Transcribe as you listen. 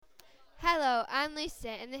Hello, I'm Lucy,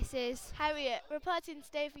 and this is... Harriet, reporting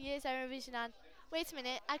today for Years End Revision on. Wait a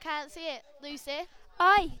minute, I can't see it. Lucy?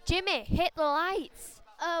 Oi, Jimmy, hit the lights.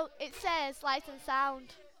 Oh, it says light and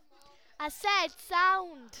sound. I said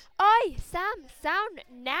sound. Oi, Sam, sound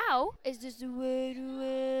now. Is this the way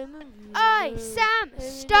to... Oi, Sam,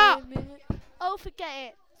 stop. Oh, forget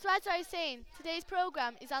it. So as I was saying, today's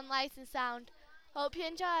programme is on light and sound. Hope you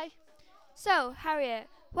enjoy. So, Harriet,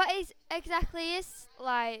 what exactly is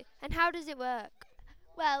light, and how does it work?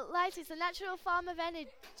 Well, light is a natural form of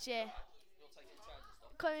energy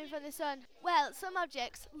coming from the sun. Well, some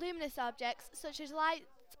objects, luminous objects, such as light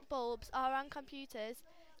bulbs or on computers,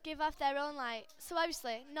 give off their own light. So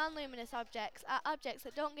obviously, non-luminous objects are objects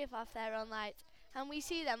that don't give off their own light, and we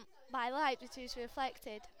see them by light which is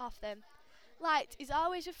reflected off them. Light is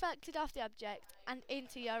always reflected off the object and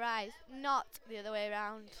into your eyes, not the other way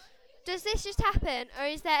around. Does this just happen, or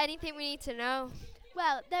is there anything we need to know?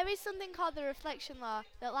 Well, there is something called the reflection law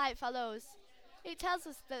that light follows. It tells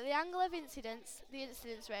us that the angle of incidence, the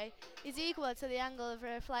incidence ray, is equal to the angle of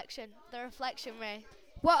reflection, the reflection ray.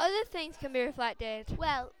 What other things can be reflected?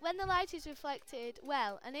 Well, when the light is reflected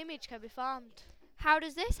well, an image can be formed. How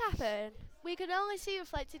does this happen? We can only see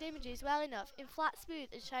reflected images well enough in flat, smooth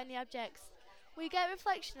and shiny objects. We get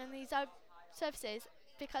reflection on these surfaces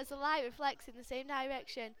because the light reflects in the same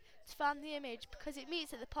direction to form the image because it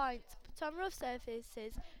meets at the point, but on rough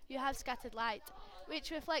surfaces you have scattered light,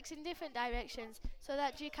 which reflects in different directions so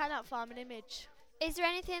that you cannot form an image. Is there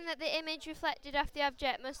anything that the image reflected off the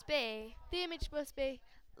object must be? The image must be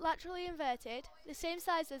laterally inverted, the same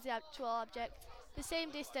size as the actual object, the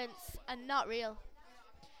same distance, and not real.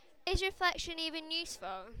 Is reflection even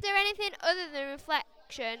useful? Is there anything other than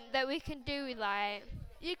reflection that we can do with light?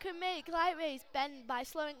 You can make light rays bend by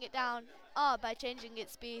slowing it down or by changing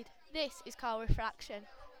its speed. This is called refraction.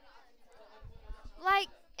 Like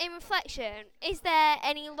in reflection, is there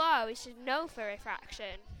any law we should know for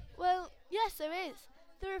refraction? Well, yes there is.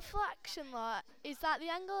 The refraction law is that the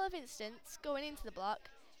angle of incidence going into the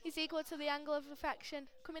block is equal to the angle of refraction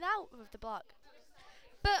coming out of the block.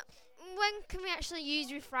 But when can we actually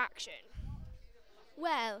use refraction?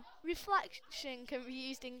 Well, reflection can be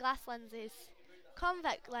used in glass lenses.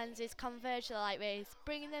 Convex lenses converge the light rays,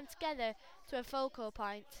 bringing them together to a focal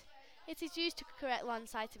point. It is used to correct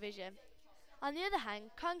long-sighted vision. On the other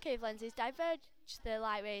hand, concave lenses diverge the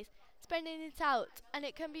light rays, spreading it out, and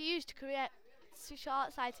it can be used to correct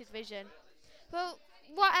short-sighted vision. Well,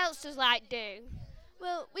 what else does light do?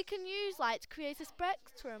 Well, we can use light to create a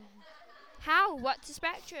spectrum. How? What's a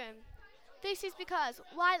spectrum? This is because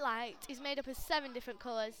white light is made up of 7 different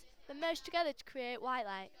colours that merge together to create white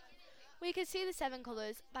light. We can see the 7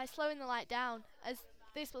 colours by slowing the light down, as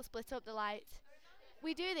this will split up the light.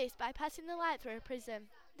 We do this by passing the light through a prism.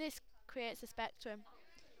 This creates a spectrum.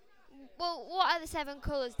 Well, what are the 7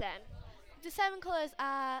 colours then? The 7 colours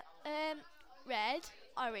are red,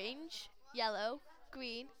 orange, yellow,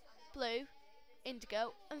 green, blue,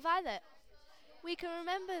 indigo and violet. We can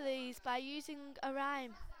remember these by using a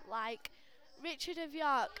rhyme, like Richard of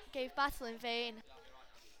York gave battle in vain.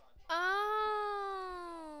 Oh,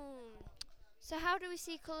 so how do we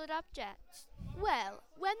see coloured objects? Well,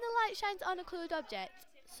 when the light shines on a coloured object,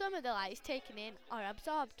 some of the light is taken in or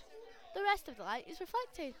absorbed. The rest of the light is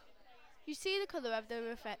reflected. You see the colour of the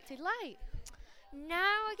reflected light.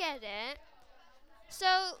 Now I get it.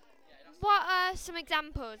 So, what are some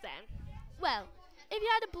examples then? Well, if you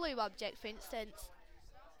had a blue object, for instance,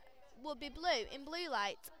 would be blue in blue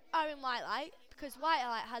light or in white light, because white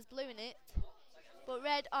light has blue in it, but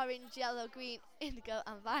red, orange, yellow, green, indigo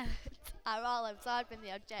and violet are all absorbed in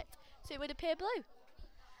the object, so it would appear blue.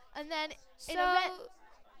 And then So,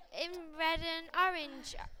 in red and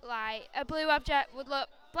orange light, a blue object would look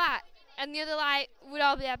black, and the other light would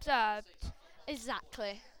all be absorbed.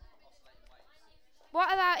 Exactly.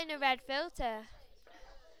 What about in a red filter?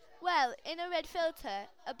 Well, in a red filter,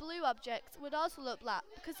 a blue object would also look black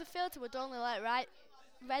because the filter would only let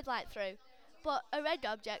red light through, but a red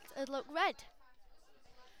object would look red.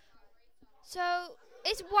 So,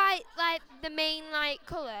 is white like the main light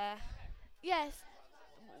colour? Yes,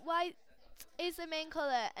 white is the main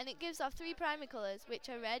colour and it gives off 3 primary colours, which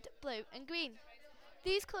are red, blue and green.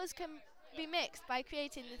 These colours can be mixed by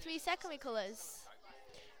creating the 3 secondary colours.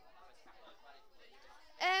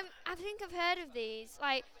 I think I've heard of these.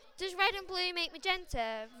 Like, does red and blue make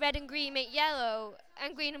magenta, red and green make yellow,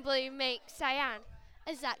 and green and blue make cyan?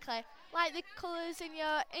 Exactly, like the colours in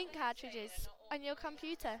your ink cartridges on your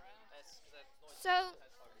computer. So,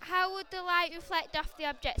 how would the light reflect off the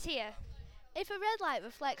objects here? If a red light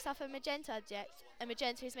reflects off a magenta object, a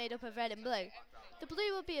magenta is made up of red and blue, the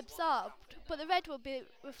blue will be absorbed but the red will be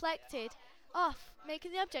reflected off,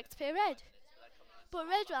 making the object appear red. But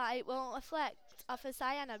red light won't reflect off a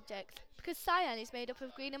cyan object, because cyan is made up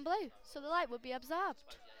of green and blue, so the light would be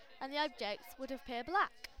absorbed, and the object would appear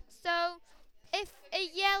black. So, if a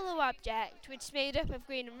yellow object, which is made up of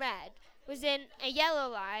green and red, was in a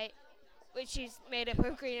yellow light, which is made up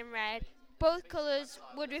of green and red, both colours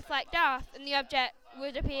would reflect off and the object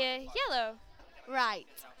would appear yellow. Right.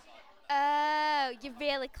 Oh, you're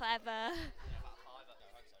really clever.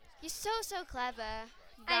 You're so clever.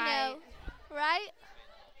 I know. Right?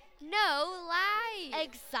 No, lie.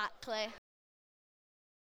 Exactly.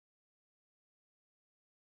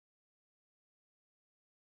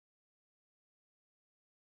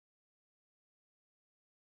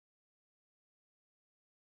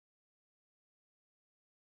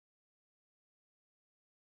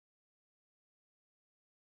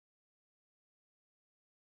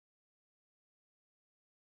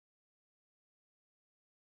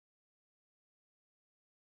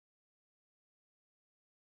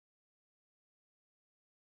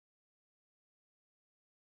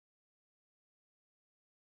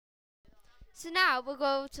 So now we'll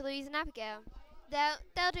go to Louise and Abigail.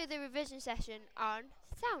 They'll do the revision session on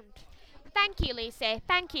sound. Thank you, Lucy.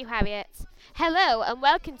 Thank you, Harriet. Hello and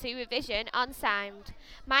welcome to Revision on Sound.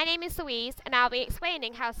 My name is Louise and I'll be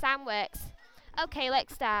explaining how sound works. Okay,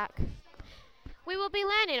 let's start. We will be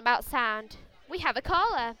learning about sound. We have a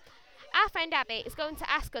caller. Our friend Abby is going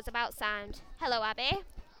to ask us about sound. Hello, Abby.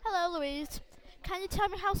 Hello, Louise. Can you tell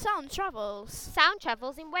me how sound travels? Sound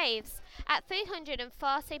travels in waves at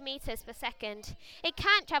 340 metres per second. It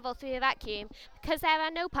can't travel through a vacuum because there are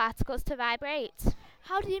no particles to vibrate.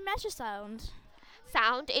 How do you measure sound?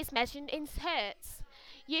 Sound is measured in hertz.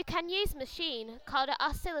 You can use a machine called an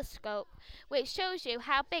oscilloscope, which shows you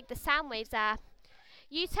how big the sound waves are.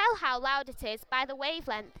 You tell how loud it is by the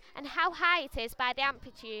wavelength and how high it is by the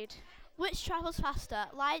amplitude. Which travels faster,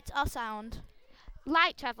 light or sound?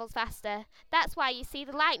 Light travels faster. That's why you see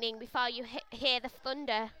the lightning before you hear the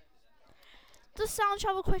thunder. Does sound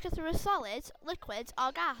travel quicker through a solid, liquid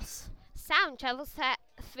or gas? Sound travels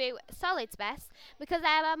through solids best because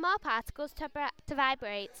there are more particles to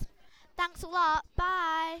vibrate. Thanks a lot.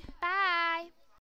 Bye. Bye.